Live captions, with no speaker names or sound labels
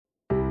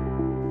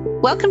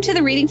Welcome to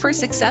the Reading for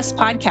Success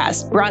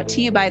podcast, brought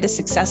to you by the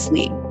Success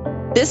League.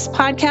 This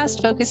podcast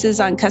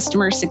focuses on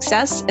customer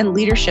success and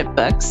leadership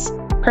books,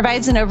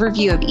 provides an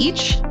overview of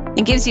each,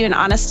 and gives you an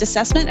honest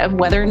assessment of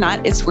whether or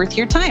not it's worth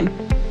your time.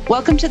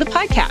 Welcome to the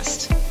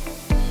podcast.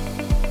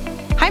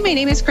 Hi, my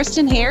name is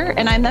Kristen Hare,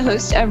 and I'm the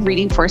host of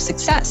Reading for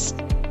Success.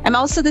 I'm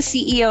also the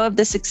CEO of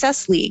the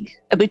Success League,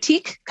 a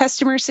boutique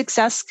customer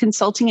success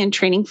consulting and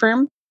training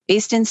firm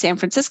based in San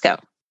Francisco.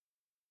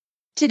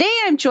 Today,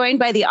 I'm joined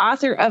by the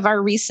author of our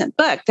recent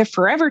book, The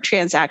Forever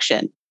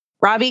Transaction,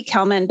 Robbie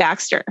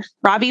Kellman-Baxter.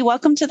 Robbie,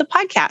 welcome to the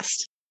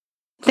podcast.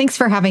 Thanks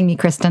for having me,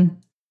 Kristen.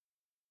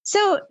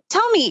 So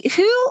tell me,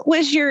 who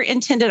was your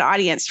intended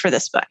audience for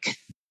this book?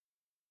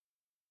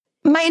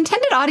 My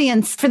intended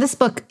audience for this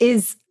book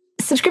is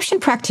subscription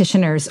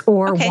practitioners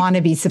or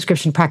wannabe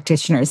subscription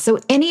practitioners. So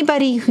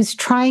anybody who's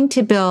trying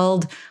to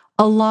build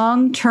a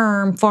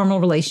long-term formal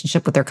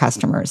relationship with their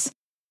customers.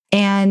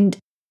 And,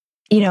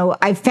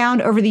 I've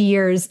found over the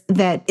years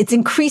that it's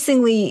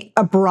increasingly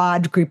a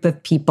broad group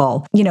of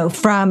people,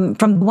 from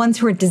the ones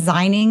who are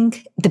designing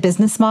the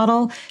business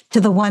model to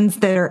the ones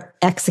that are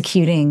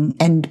executing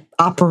and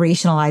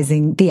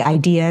operationalizing the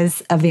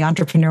ideas of the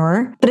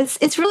entrepreneur. But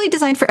it's really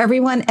designed for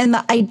everyone. And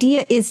the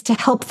idea is to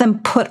help them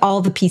put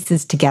all the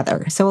pieces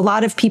together. So a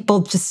lot of people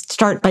just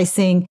start by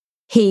saying,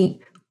 hey,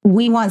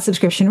 we want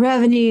subscription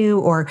revenue,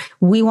 or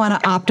we want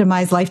to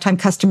optimize lifetime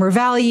customer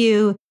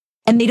value.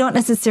 And they don't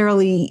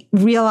necessarily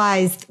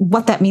realize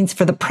what that means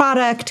for the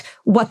product,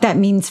 what that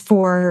means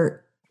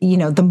for,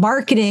 the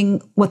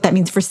marketing, what that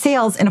means for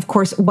sales, and of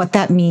course, what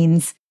that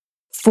means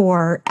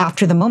for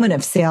after the moment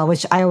of sale,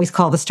 which I always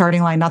call the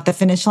starting line, not the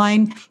finish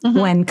line,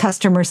 when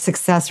customer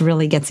success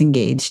really gets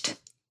engaged.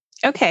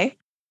 Okay.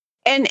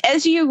 And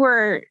as you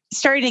were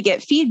starting to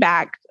get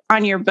feedback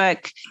on your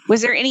book,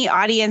 was there any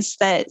audience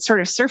that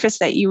sort of surfaced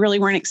that you really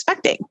weren't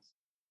expecting?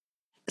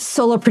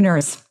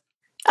 Solopreneurs.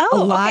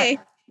 Oh, okay.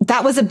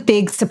 That was a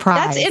big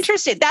surprise. That's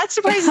interesting. That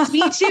surprises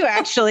me too,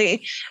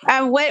 actually.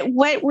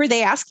 What were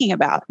they asking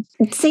about?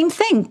 Same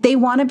thing. They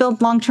want to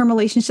build long-term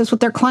relationships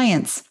with their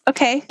clients.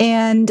 Okay.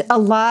 And a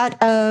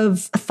lot of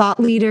thought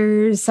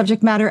leaders,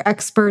 subject matter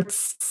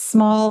experts,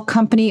 small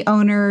company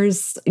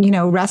owners,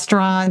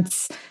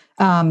 restaurants,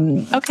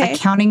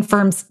 accounting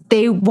firms,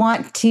 they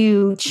want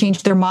to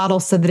change their model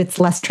so that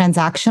it's less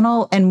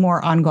transactional and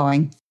more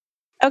ongoing.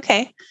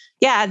 Okay.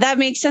 Yeah, that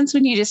makes sense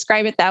when you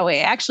describe it that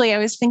way. Actually, I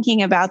was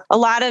thinking about a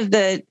lot of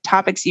the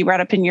topics you brought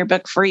up in your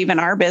book for even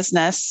our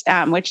business,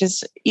 which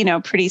is,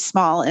 pretty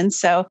small. And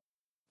so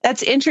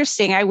that's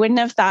interesting. I wouldn't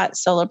have thought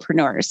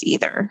solopreneurs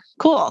either.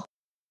 Cool.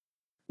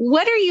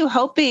 What are you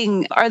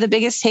hoping are the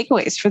biggest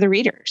takeaways for the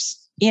readers?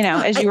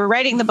 As you were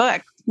writing the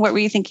book, what were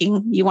you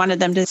thinking you wanted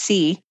them to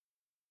see?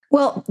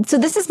 Well, so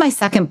this is my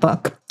second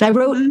book. I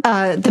wrote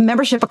The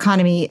Membership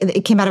Economy.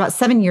 It came out about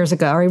 7 years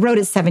ago, or I wrote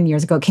it 7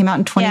 years ago. It came out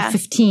in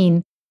 2015.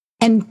 Yeah.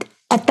 And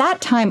at that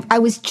time, I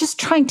was just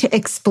trying to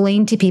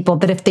explain to people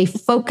that if they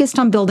focused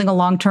on building a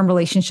long-term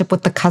relationship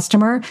with the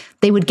customer,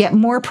 they would get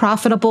more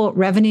profitable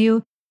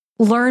revenue,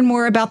 learn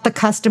more about the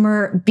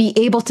customer, be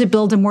able to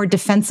build a more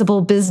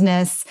defensible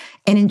business,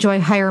 and enjoy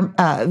higher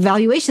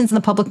valuations in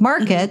the public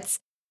markets.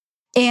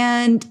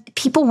 And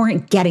people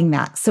weren't getting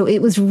that. So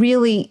it was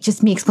really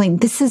just me explaining,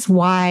 this is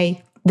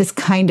why this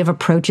kind of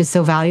approach is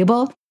so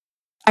valuable.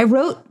 I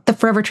wrote The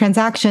Forever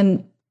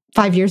Transaction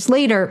 5 years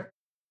later.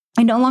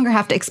 I no longer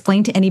have to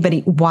explain to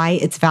anybody why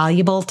it's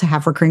valuable to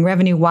have recurring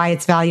revenue, why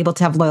it's valuable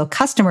to have loyal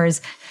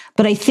customers.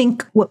 But I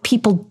think what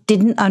people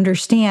didn't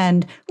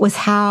understand was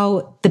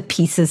how the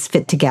pieces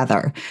fit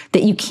together,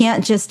 that you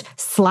can't just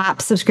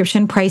slap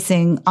subscription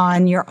pricing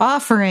on your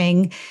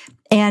offering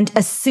and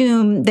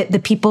assume that the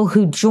people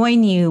who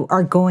join you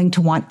are going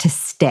to want to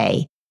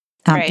stay.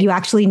 Right. You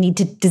actually need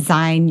to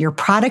design your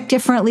product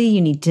differently. You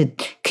need to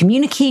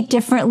communicate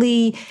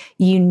differently.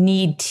 You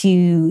need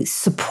to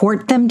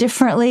support them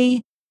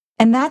differently.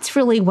 And that's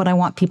really what I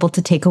want people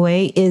to take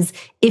away is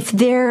if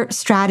they're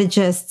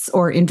strategists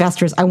or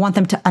investors, I want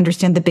them to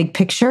understand the big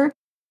picture.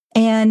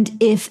 And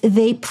if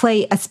they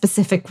play a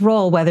specific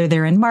role, whether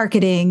they're in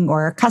marketing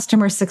or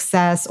customer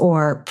success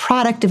or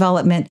product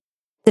development,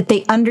 that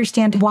they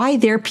understand why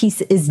their piece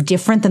is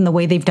different than the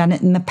way they've done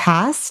it in the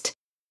past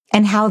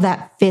and how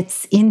that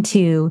fits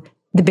into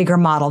the bigger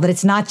model, that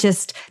it's not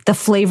just the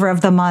flavor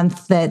of the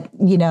month that,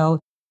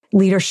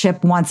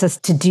 leadership wants us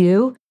to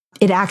do.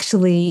 It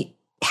actually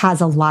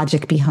has a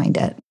logic behind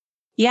it.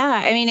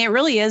 Yeah. I mean, it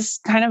really is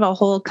kind of a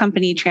whole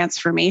company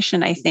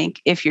transformation, I think,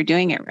 if you're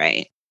doing it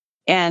right.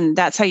 And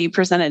that's how you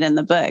present it in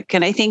the book.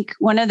 And I think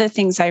one of the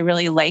things I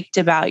really liked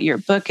about your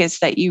book is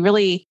that you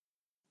really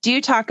do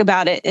talk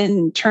about it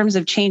in terms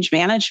of change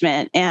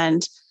management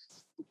and,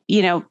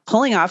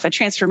 pulling off a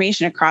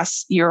transformation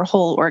across your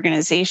whole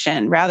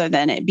organization rather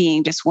than it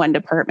being just one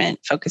department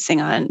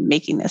focusing on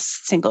making this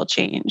single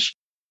change.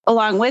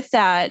 Along with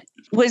that,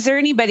 was there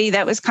anybody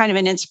that was kind of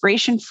an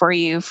inspiration for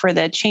you for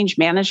the change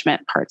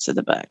management parts of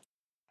the book?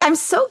 I'm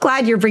so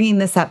glad you're bringing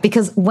this up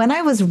because when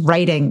I was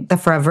writing The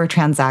Forever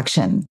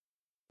Transaction,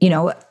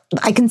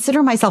 I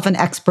consider myself an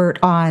expert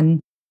on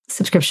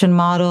subscription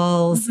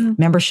models,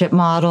 membership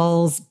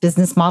models,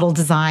 business model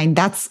design.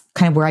 That's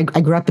kind of where I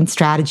grew up in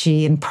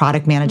strategy and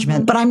product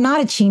management, but I'm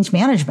not a change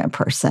management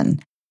person.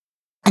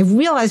 I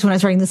realized when I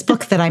was writing this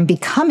book that I'm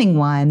becoming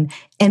one,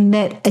 and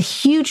that a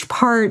huge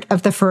part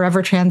of the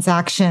Forever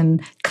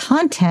Transaction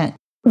content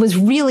was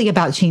really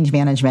about change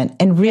management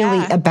and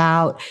really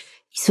about,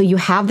 so you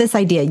have this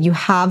idea, you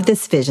have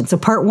this vision. So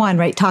part one,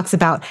 right, talks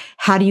about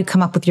how do you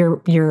come up with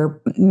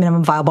your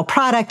minimum viable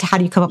product? How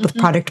do you come up with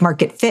product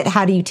market fit?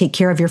 How do you take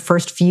care of your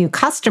first few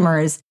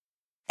customers?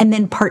 And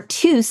then part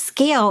two,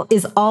 scale,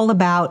 is all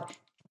about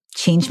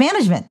change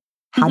management.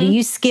 How do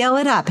you scale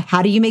it up?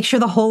 How do you make sure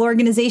the whole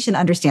organization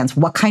understands?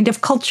 What kind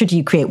of culture do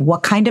you create?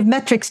 What kind of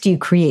metrics do you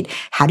create?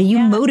 How do you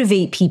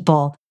motivate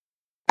people?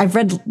 I've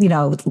read,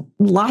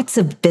 lots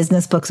of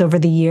business books over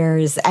the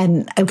years,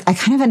 and I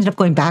kind of ended up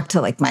going back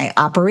to like my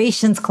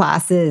operations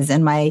classes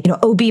and my,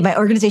 OB, my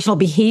organizational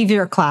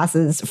behavior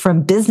classes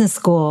from business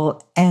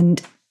school,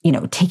 and,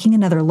 taking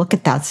another look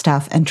at that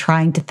stuff and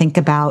trying to think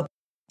about,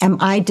 am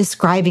I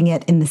describing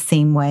it in the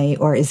same way,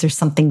 or is there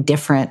something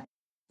different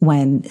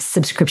when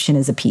subscription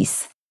is a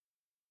piece?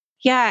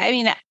 Yeah. I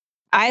mean,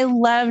 I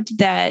loved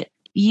that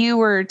you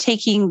were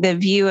taking the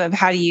view of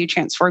how do you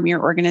transform your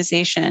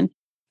organization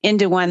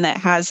into one that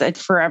has a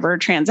forever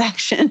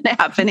transaction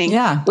happening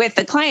with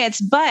the clients.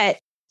 But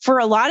for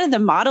a lot of the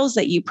models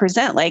that you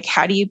present, like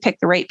how do you pick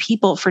the right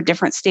people for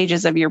different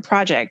stages of your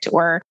project?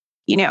 Or,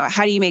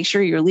 how do you make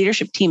sure your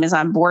leadership team is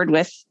on board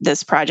with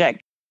this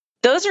project?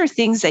 Those are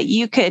things that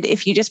you could,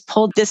 if you just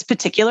pulled this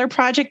particular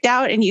project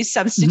out and you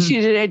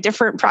substituted a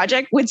different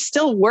project, would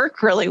still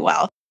work really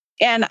well.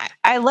 And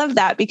I love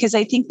that, because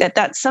I think that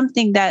that's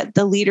something that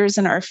the leaders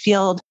in our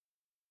field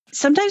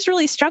sometimes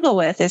really struggle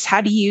with, is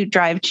how do you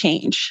drive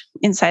change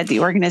inside the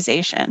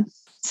organization?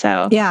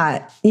 So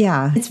yeah,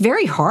 it's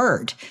very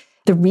hard.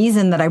 The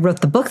reason that I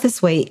wrote the book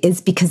this way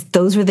is because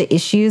those were the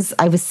issues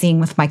I was seeing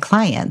with my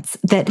clients,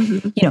 that,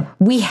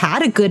 we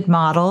had a good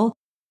model.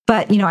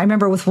 But, I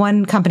remember with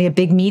one company, a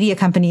big media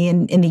company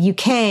in the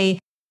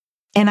UK,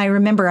 and I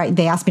remember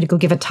they asked me to go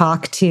give a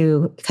talk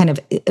to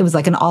it was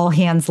like an all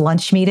hands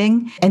lunch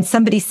meeting. And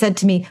somebody said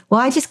to me,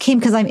 well, I just came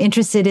because I'm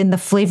interested in the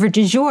flavor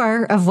du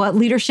jour of what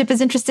leadership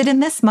is interested in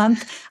this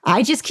month.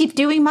 I just keep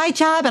doing my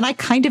job and I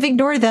kind of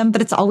ignore them,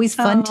 but it's always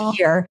fun to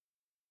hear.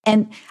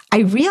 And I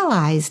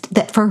realized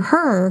that for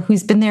her,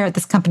 who's been there at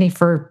this company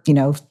for,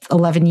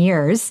 11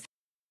 years,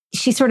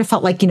 she sort of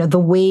felt like, the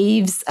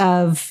waves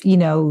of,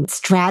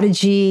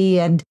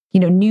 strategy and,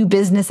 new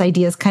business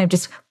ideas kind of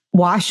just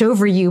wash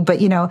over you. But,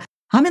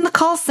 I'm in the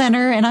call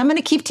center and I'm going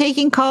to keep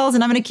taking calls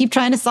and I'm going to keep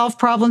trying to solve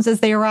problems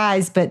as they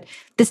arise, but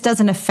this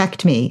doesn't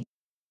affect me.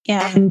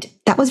 Yeah. And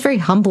that was very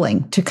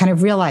humbling to kind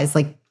of realize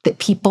that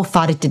people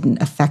thought it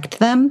didn't affect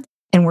them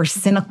and were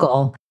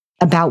cynical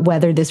about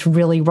whether this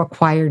really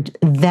required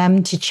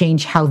them to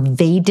change how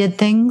they did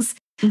things.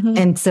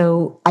 And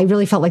so I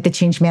really felt like the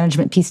change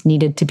management piece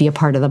needed to be a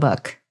part of the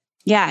book.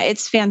 Yeah,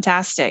 it's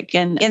fantastic.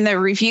 And in the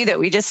review that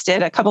we just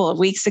did a couple of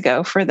weeks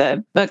ago for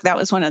the book, that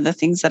was one of the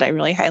things that I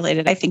really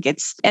highlighted. I think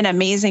it's an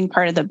amazing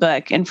part of the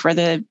book. And for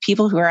the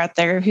people who are out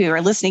there who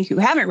are listening, who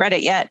haven't read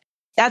it yet,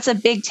 that's a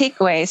big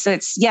takeaway. So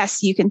it's,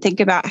 yes, you can think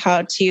about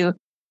how to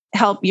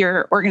help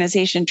your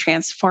organization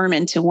transform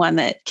into one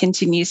that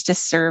continues to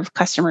serve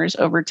customers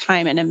over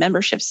time in a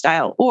membership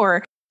style.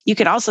 Or you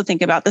can also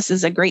think about this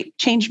as a great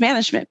change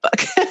management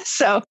book.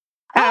 So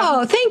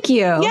thank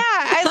you. Yeah,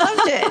 I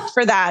loved it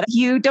for that.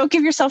 You don't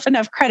give yourself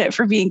enough credit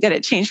for being good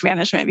at change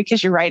management,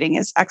 because your writing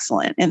is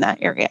excellent in that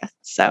area.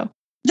 So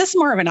this is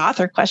more of an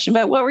author question,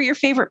 but what were your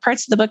favorite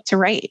parts of the book to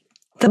write?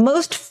 The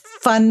most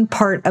fun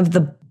part of the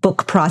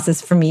book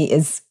process for me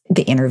is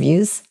the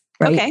interviews,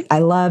 right? Okay. I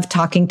love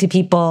talking to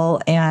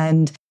people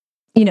and,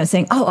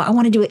 saying, I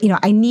want to do it.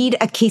 I need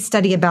a case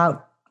study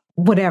about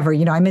whatever,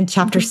 I'm in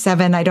chapter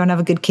 7. I don't have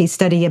a good case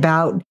study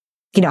about,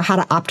 how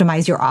to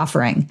optimize your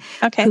offering.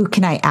 Okay. Who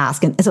can I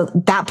ask? And so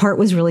that part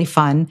was really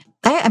fun.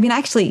 I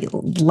actually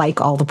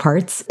like all the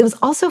parts. It was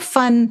also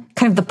fun,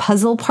 kind of the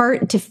puzzle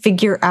part, to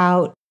figure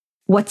out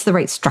what's the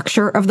right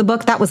structure of the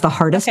book. That was the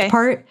hardest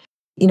part.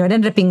 It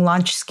ended up being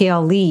launch,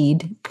 scale,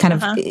 lead, kind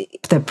of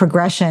the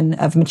progression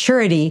of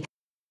maturity.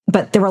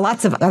 But there were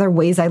lots of other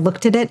ways I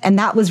looked at it. And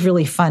that was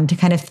really fun to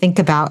kind of think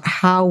about,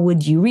 how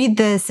would you read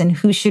this and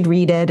who should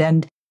read it?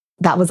 And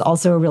that was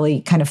also a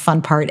really kind of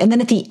fun part. And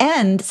then at the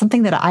end,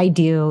 something that I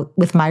do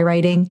with my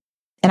writing,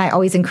 and I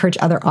always encourage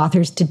other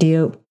authors to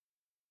do,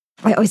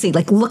 I always say,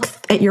 look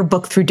at your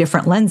book through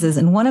different lenses.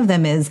 And one of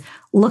them is,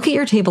 look at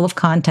your table of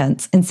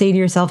contents and say to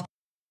yourself,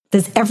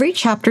 does every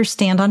chapter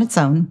stand on its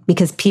own?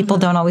 Because people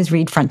don't always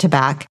read front to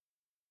back.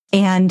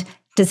 And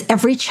does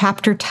every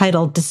chapter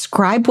title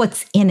describe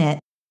what's in it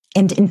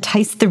and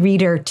entice the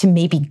reader to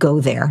maybe go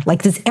there?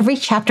 Does every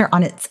chapter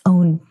on its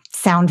own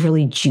sound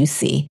really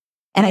juicy?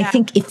 And I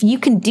think if you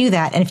can do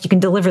that, and if you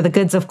can deliver the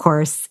goods, of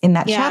course, in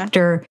that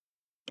chapter,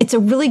 it's a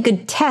really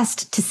good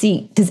test to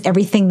see, does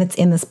everything that's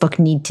in this book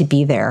need to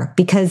be there?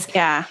 Because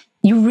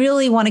you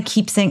really want to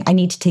keep saying, I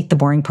need to take the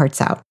boring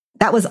parts out.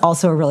 That was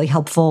also a really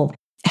helpful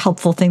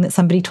thing that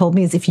somebody told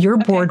me, is if you're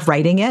bored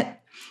writing it,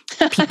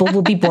 people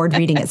will be bored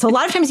reading it. So a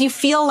lot of times you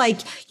feel like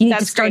you need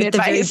to start at the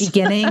very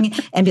beginning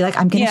and be like,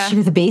 I'm going to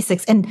share the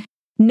basics. And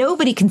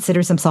nobody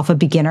considers himself a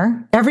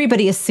beginner.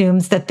 Everybody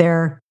assumes that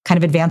they're kind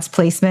of advanced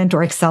placement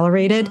or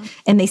accelerated,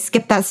 and they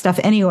skip that stuff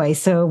anyway.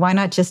 So why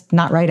not just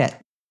not write it?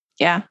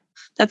 Yeah,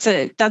 that's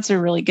a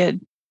really good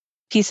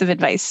piece of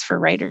advice for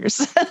writers,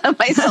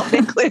 myself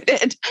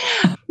included.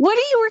 What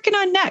are you working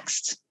on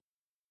next?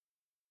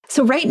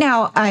 So right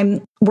now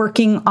I'm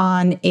working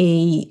on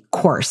a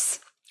course.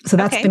 So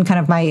that's been kind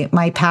of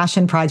my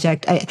passion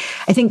project. I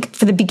think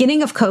for the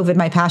beginning of COVID,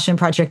 my passion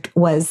project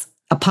was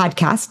a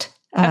podcast,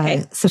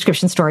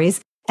 Subscription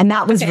Stories. And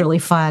that was really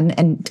fun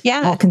and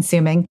all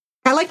consuming.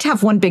 I like to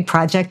have one big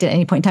project at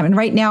any point in time. And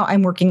right now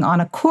I'm working on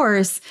a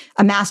course,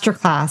 a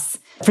masterclass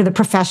for the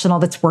professional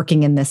that's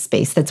working in this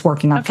space, that's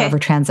working on forever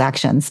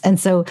transactions. And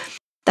so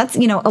that's, a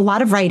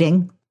lot of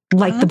writing,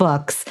 like the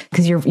books,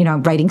 because you're,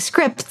 writing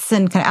scripts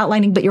and kind of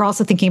outlining, but you're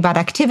also thinking about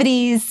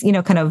activities,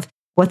 kind of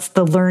what's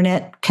the learn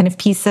it kind of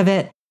piece of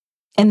it.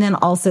 And then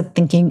also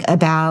thinking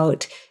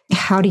about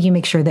how do you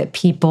make sure that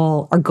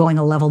people are going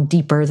a level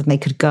deeper than they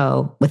could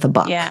go with a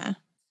book? Yeah.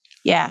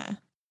 Yeah.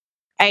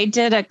 I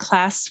did a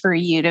class for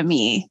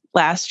Udemy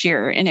last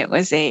year, and it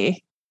was a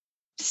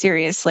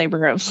serious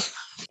labor of,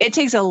 it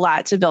takes a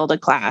lot to build a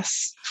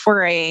class.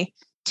 For a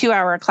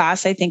 2-hour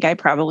class, I think I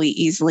probably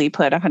easily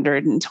put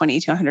 120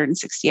 to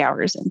 160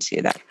 hours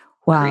into that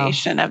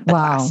creation of the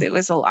class. It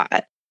was a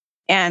lot.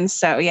 And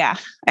so,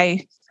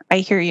 I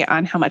hear you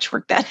on how much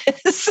work that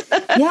is.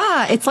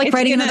 Yeah, it's like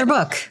writing another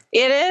book.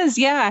 It is,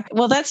 yeah.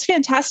 Well, that's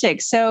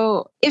fantastic.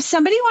 So if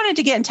somebody wanted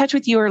to get in touch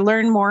with you or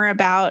learn more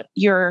about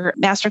your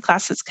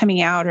masterclass that's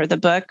coming out or the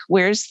book,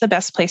 where's the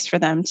best place for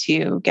them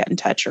to get in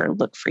touch or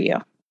look for you?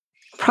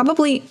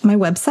 Probably my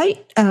website,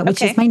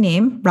 which is my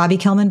name,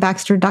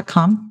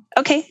 RobbieKelmanBaxter.com.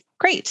 Okay,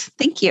 great.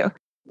 Thank you.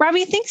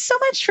 Robbie, thanks so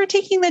much for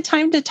taking the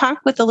time to talk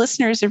with the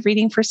listeners of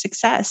Reading for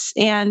Success.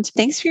 And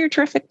thanks for your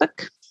terrific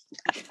book.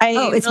 I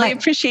really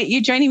appreciate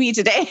you joining me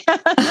today.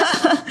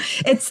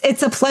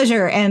 It's a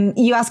pleasure. And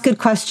you ask good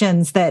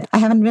questions that I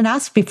haven't been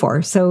asked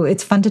before. So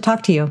it's fun to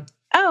talk to you.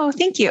 Oh,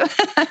 thank you.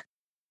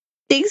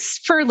 Thanks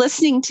for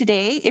listening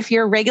today. If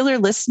you're a regular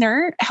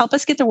listener, help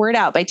us get the word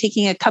out by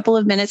taking a couple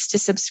of minutes to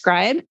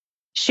subscribe,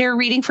 share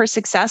Reading for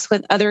Success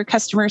with other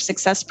customer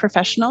success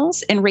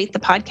professionals, and rate the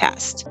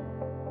podcast.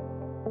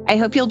 I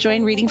hope you'll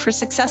join Reading for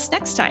Success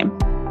next time.